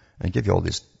and give you all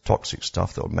this toxic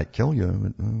stuff that might kill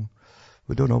you.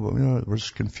 We don't know, but we're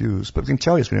just confused. But we can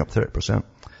tell you it's going up 30%.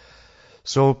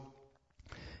 So,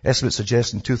 estimates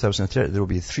suggest in 2030 there will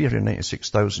be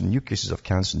 396,000 new cases of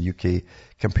cancer in the UK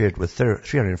compared with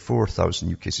 304,000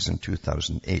 new cases in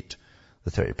 2008,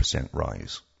 the 30%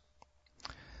 rise.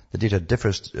 The data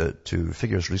differs to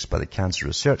figures released by the Cancer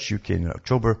Research UK in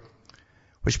October,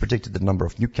 which predicted the number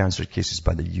of new cancer cases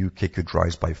by the UK could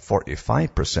rise by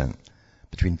 45%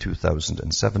 between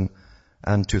 2007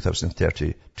 and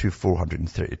 2030 to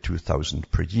 432,000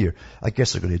 per year. I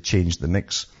guess they're going to change the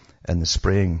mix and the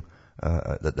spraying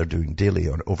that they're doing daily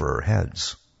over our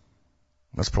heads.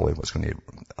 That's probably what's going to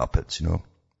up it,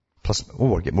 Plus,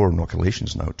 we'll get more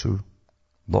inoculations now too.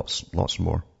 Lots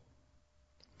more.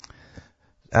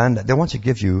 And they want to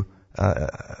give you a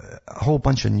whole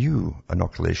bunch of new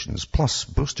inoculations, plus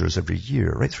boosters every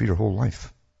year, right through your whole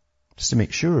life. Just to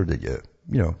make sure that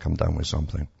you come down with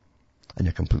something and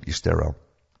you're completely sterile.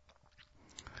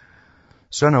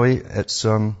 So anyway, it's,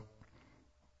 I've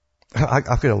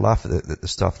got to laugh at the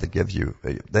stuff they give you,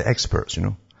 the experts,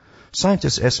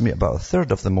 Scientists estimate about a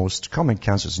third of the most common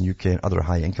cancers in UK and other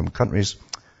high-income countries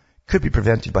could be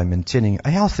prevented by maintaining a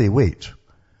healthy weight,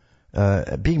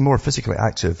 being more physically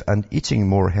active, and eating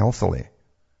more healthily.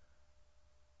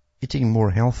 Eating more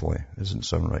healthily doesn't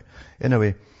sound right.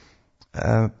 Anyway,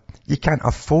 you can't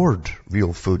afford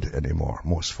real food anymore,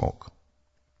 most folk.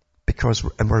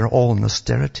 And we're all in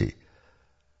austerity.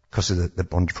 Because of the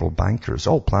wonderful bankers,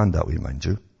 all planned that way, mind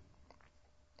you.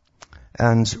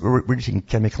 And we're eating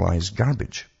chemicalized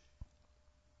garbage.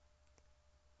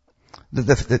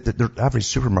 The average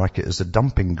supermarket is a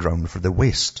dumping ground for the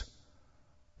waste,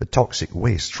 the toxic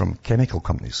waste from chemical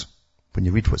companies. When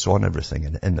you read what's on everything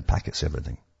and in the packets,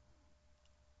 everything.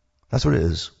 That's what it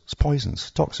is. It's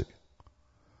poisons, toxic.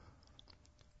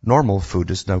 Normal food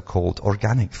is now called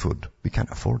organic food. We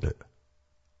can't afford it.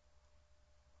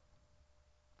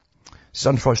 So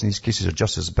unfortunately, these cases are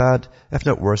just as bad, if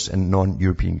not worse, in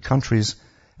non-European countries,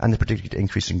 and the predicted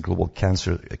increase in global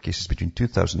cancer cases between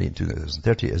 2008 and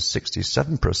 2030 is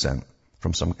 67%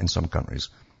 in some countries,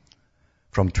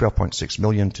 from 12.6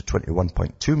 million to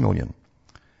 21.2 million.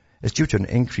 It's due to an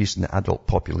increase in the adult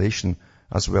population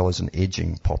as well as an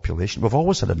aging population. We've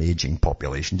always had an aging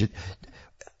population.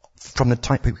 From the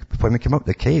time when we came out of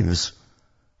the caves,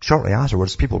 shortly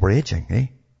afterwards, people were aging, eh?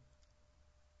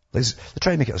 They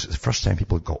try to make it the first time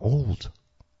people got old.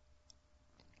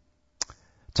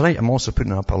 Tonight I'm also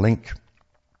putting up a link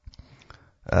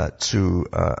to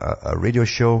a radio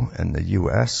show in the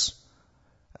US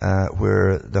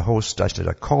where the host actually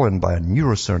had a call-in by a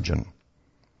neurosurgeon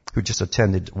who just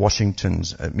attended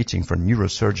Washington's meeting for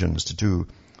neurosurgeons to do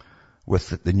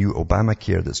with the new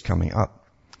Obamacare that's coming up.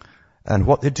 And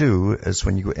what they do is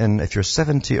when you go in, if you're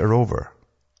 70 or over,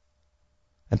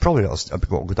 and probably I'll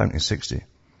go down to 60,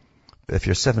 but if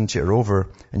you're 70 or over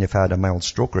and you've had a mild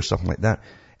stroke or something like that,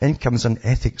 in comes an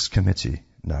ethics committee.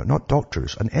 Now, not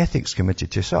doctors, an ethics committee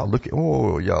to sort of look at,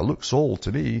 looks old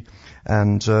to me.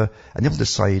 And they'll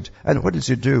decide, and what does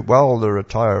he do? Well, they're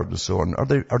retired and so on. Are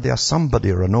they a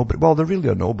somebody or a nobody? Well, they're really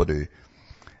a nobody.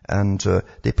 And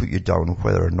they put you down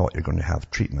whether or not you're going to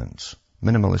have treatment,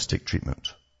 minimalistic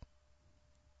treatment,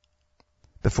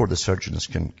 before the surgeons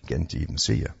can get in to even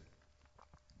see you.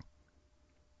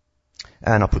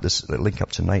 And I'll put this link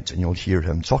up tonight and you'll hear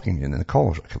him talking in the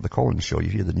call-in show. You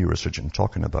hear the neurosurgeon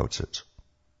talking about it.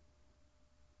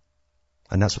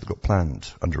 And that's what they've got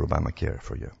planned under Obamacare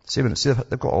for you. See,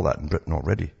 they've got all that in Britain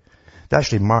already. They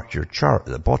actually mark your chart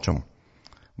at the bottom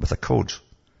with a code.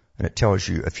 And it tells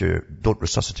you if you don't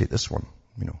resuscitate this one,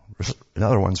 in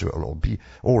other ones it will be,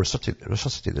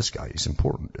 resuscitate this guy. He's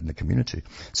important in the community.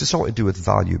 So it's all to do with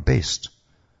value-based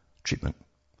treatment.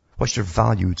 What's your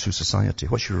value to society?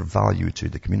 What's your value to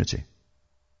the community?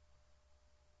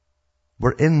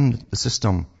 We're in the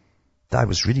system that I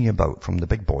was reading about from the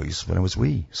big boys when I was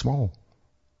small.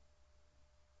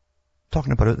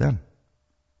 Talking about it then.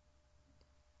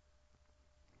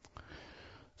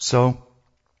 So,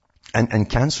 and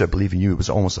cancer, I believe in you, was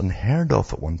almost unheard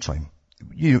of at one time.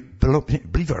 You,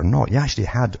 believe it or not, you actually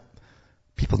had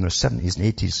people in their 70s and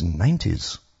 80s and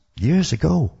 90s years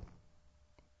ago.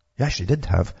 You actually did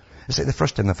have. It's like the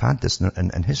first time they've had this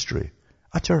in history.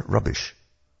 Utter rubbish.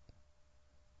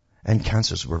 And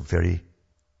cancers were very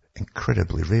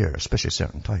incredibly rare, especially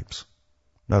certain types.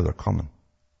 Now they're common.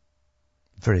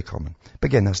 Very common. But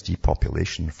again, that's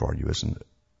depopulation for you, isn't it?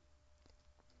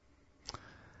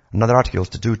 Another article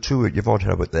to do too, you've all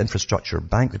heard about the infrastructure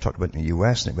bank they talked about in the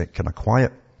US, and it went kind of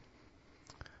quiet.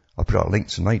 I'll put out a link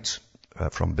tonight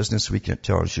from Business Week, and it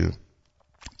tells you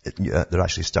they're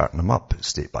actually starting them up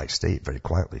state by state very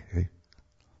quietly. Eh?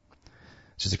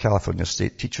 This is the California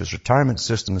State Teachers Retirement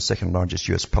System, the second largest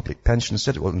U.S. public pension,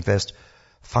 said it will invest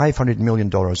 $500 million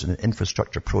in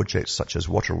infrastructure projects such as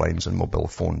water lines and mobile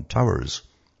phone towers.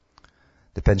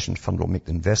 The pension fund will make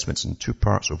the investments in two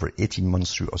parts over 18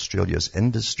 months through Australia's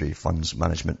Industry Funds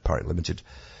Management Party Limited,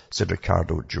 said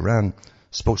Ricardo Duran,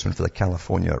 spokesman for the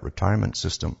California Retirement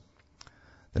System.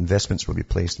 The investments will be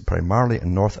placed primarily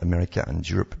in North America and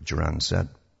Europe, Duran said.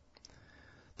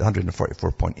 The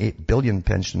 $144.8 billion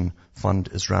pension fund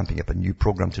is ramping up a new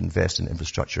program to invest in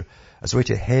infrastructure as a way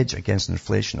to hedge against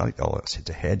inflation. I think it's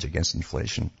to hedge against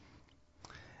inflation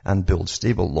and build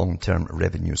stable long-term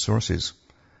revenue sources.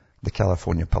 The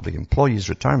California Public Employees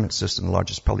Retirement System, the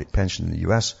largest public pension in the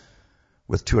U.S.,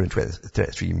 with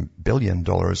 $233 billion,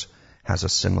 has a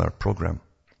similar program.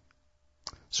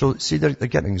 So, see, they're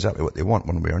getting exactly what they want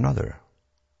one way or another.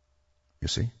 You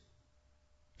see?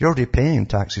 You're already paying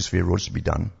taxes for your roads to be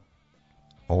done.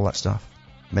 All that stuff.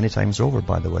 Many times over,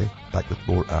 by the way. Back with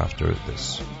more after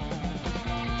this.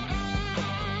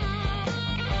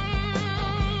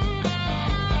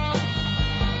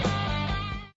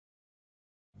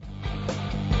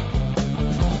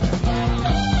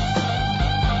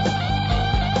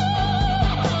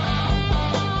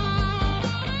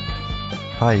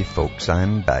 Hi folks,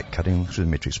 I'm back cutting through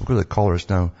the matrix. We'll go to the callers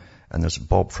now, and there's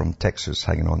Bob from Texas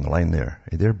hanging on the line there.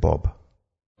 Hey there, Bob.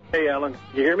 Hey, Alan.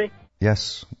 You hear me?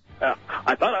 Yes.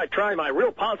 I thought I'd try my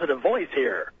real positive voice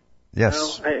here.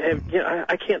 Yes.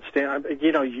 I can't stand,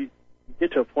 you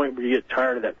get to a point where you get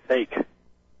tired of that fake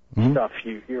stuff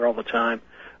you hear all the time.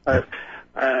 Some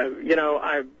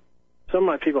of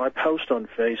my people, I post on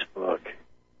Facebook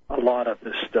a lot of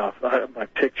this stuff, my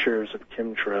pictures of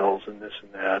chemtrails and this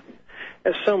and that.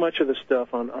 And so much of the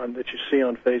stuff on that you see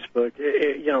on Facebook,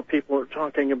 people are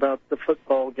talking about the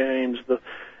football games,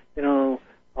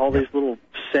 all these little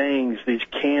sayings, these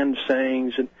canned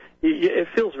sayings, and it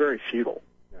feels very futile.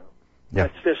 Yeah.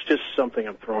 That's just something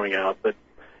I'm throwing out. But,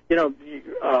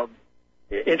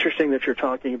 interesting that you're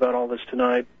talking about all this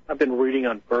tonight. I've been reading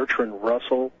on Bertrand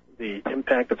Russell, The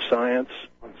Impact of Science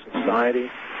on Society.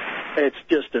 It's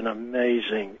just an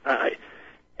amazing,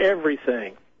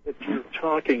 everything that you're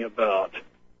talking about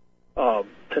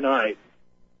tonight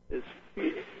is,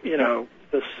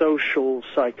 the social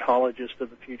psychologist of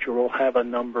the future will have a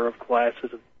number of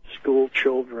classes of school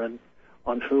children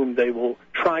on whom they will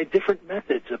try different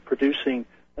methods of producing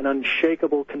an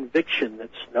unshakable conviction that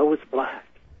snow is black.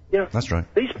 That's right.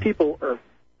 These people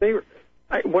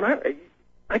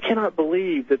I cannot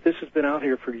believe that this has been out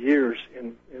here for years,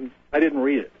 and I didn't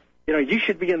read it. You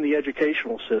should be in the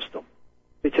educational system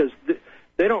because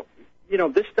they don't,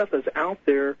 this stuff is out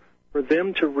there for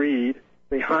them to read.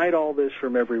 They hide all this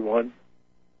from everyone,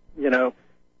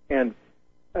 and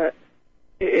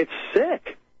it's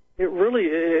sick.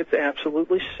 It's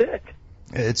absolutely sick.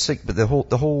 It's sick, but the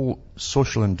whole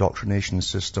social indoctrination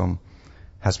system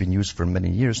has been used for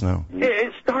many years now.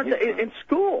 It starts in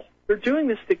school. They're doing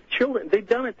this to children. They've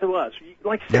done it to us.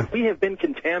 Like I said, we have been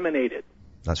contaminated.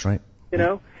 That's right.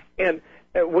 And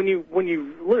when you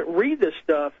read this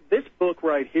stuff, this book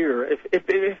right here,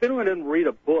 if anyone doesn't read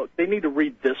a book, they need to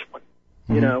read this one.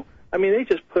 They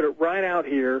just put it right out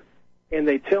here, and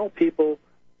they tell people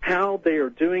how they are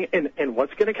doing and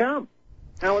what's going to come,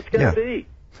 how it's going to be.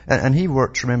 And he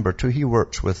worked, remember, he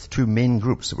worked with two main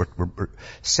groups that were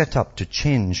set up to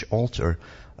alter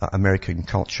American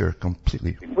culture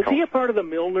completely. Was he a part of the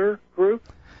Milner group?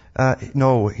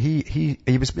 No, he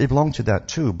belonged to that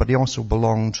too, but he also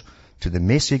belonged to the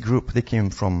Macy group. They came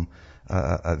from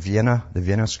Vienna, the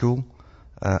Vienna school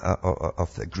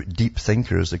of the deep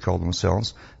thinkers, they call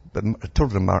themselves, but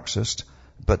totally Marxist.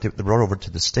 But they brought over to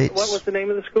the States. What was the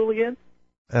name of the school again?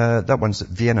 That one's at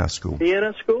Vienna School.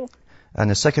 Vienna School? And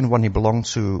the second one he belonged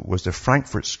to was the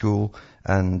Frankfurt School,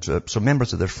 and so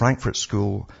members of the Frankfurt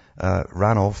School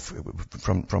ran off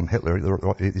from Hitler.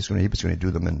 He was going to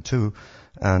do them in too,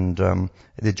 and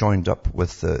they joined up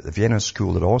with the Vienna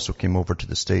School that also came over to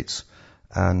the States,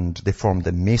 and they formed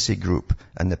the Macy Group.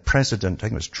 And the president, I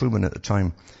think it was Truman at the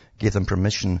time, gave them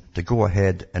permission to go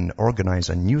ahead and organize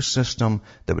a new system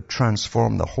that would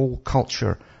transform the whole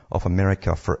culture of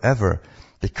America forever,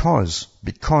 because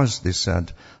they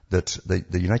said that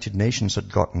the United Nations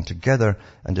had gotten together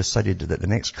and decided that the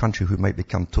next country who might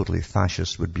become totally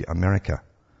fascist would be America.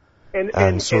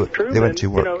 And so Truman, they went to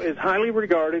work. is highly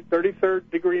regarded, 33rd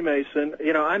degree Mason.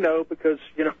 I know because,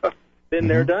 been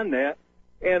there, done that.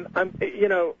 And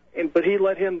but he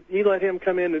let him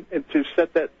come in and to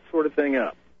set that sort of thing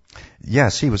up.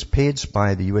 Yes, he was paid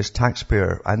by the U.S.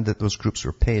 taxpayer, and that those groups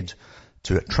were paid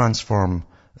to transform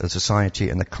the society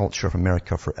and the culture of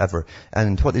America forever.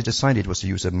 And what they decided was to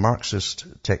use a Marxist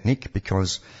technique,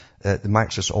 because the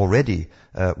Marxists already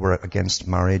were against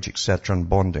marriage, etc., and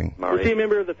bonding. Was he a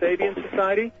member of the Fabian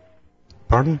Society?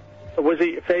 Pardon? Was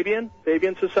he Fabian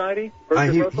Society?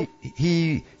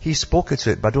 He spoke at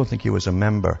it, but I don't think he was a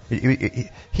member.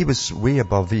 He was way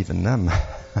above even them.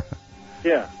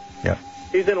 Yeah. Yeah.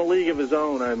 He's in a league of his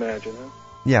own, I imagine. Huh?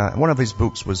 Yeah, one of his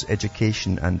books was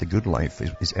Education and the Good Life,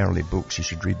 his early books. You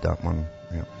should read that one.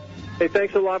 Yeah. Hey,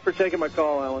 thanks a lot for taking my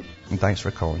call, Alan. And thanks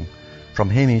for calling. From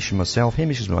Hamish and myself,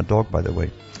 Hamish is my dog, by the way,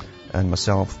 and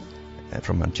myself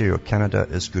from Ontario, Canada,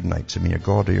 is good night to me. Your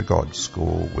God or your gods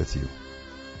go with you.